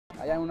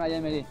Allá en una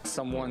Emery.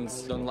 Some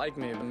ones don't like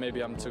me, but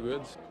maybe I'm too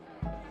good.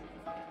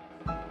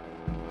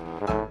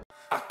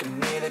 I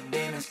can hear the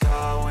demons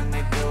call when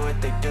they do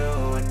what they do.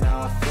 And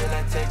now I feel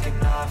like taking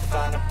off,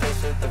 find a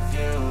place with a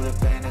view. The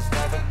pain is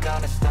never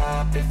gonna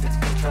stop if it's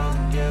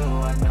controlling you.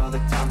 I know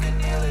that time can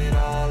heal it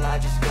all, I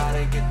just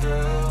gotta get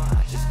through.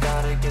 I just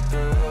gotta get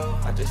through,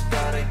 I just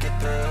gotta get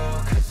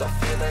through. Cause I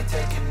feel like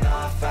taking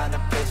off, find a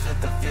place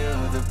with a view.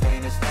 The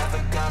pain is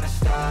never gonna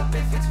stop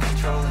if it's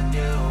controlling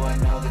you. I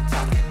know that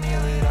time can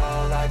heal it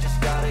all, I just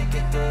gotta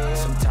get through.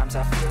 Sometimes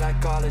I feel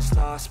like all is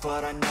lost,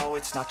 but I know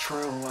it's not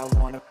true. I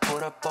wanna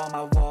put up all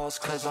my walls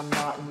cause I'm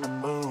not in the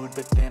mood,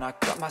 but then I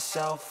cut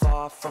myself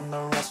off from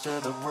the rest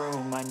of the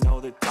room. I know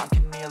that time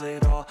can heal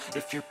it all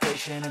if you're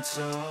patient and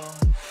soon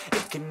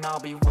it can all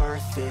be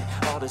worth it,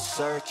 all the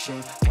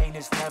searching. Pain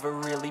is never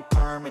really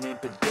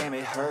permanent, but damn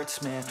it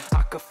hurts, man.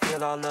 I could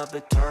feel all of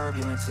the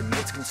turbulence and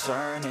it's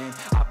concerning.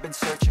 I've been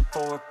searching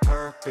for a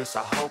purpose,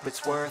 I hope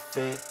it's worth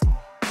it.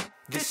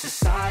 This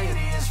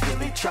society is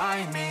really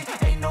trying me.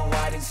 Ain't no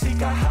hide and seek,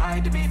 I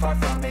hide to be far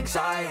from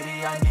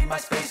anxiety. I need my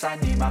space, I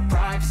need my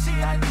privacy.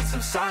 I need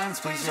some silence,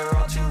 please, you're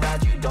all too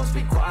loud. You don't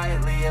speak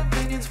quietly,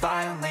 opinions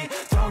violently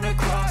thrown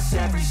across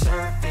every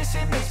surface.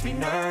 It makes me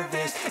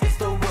nervous, is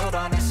the world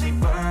honestly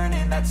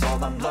burning? That's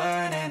all I'm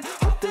learning.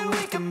 Hope that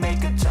we can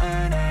make a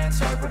turn and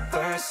start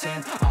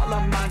reversing. All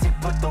our minds, we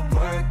put the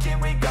work in,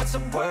 we got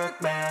some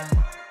work, man.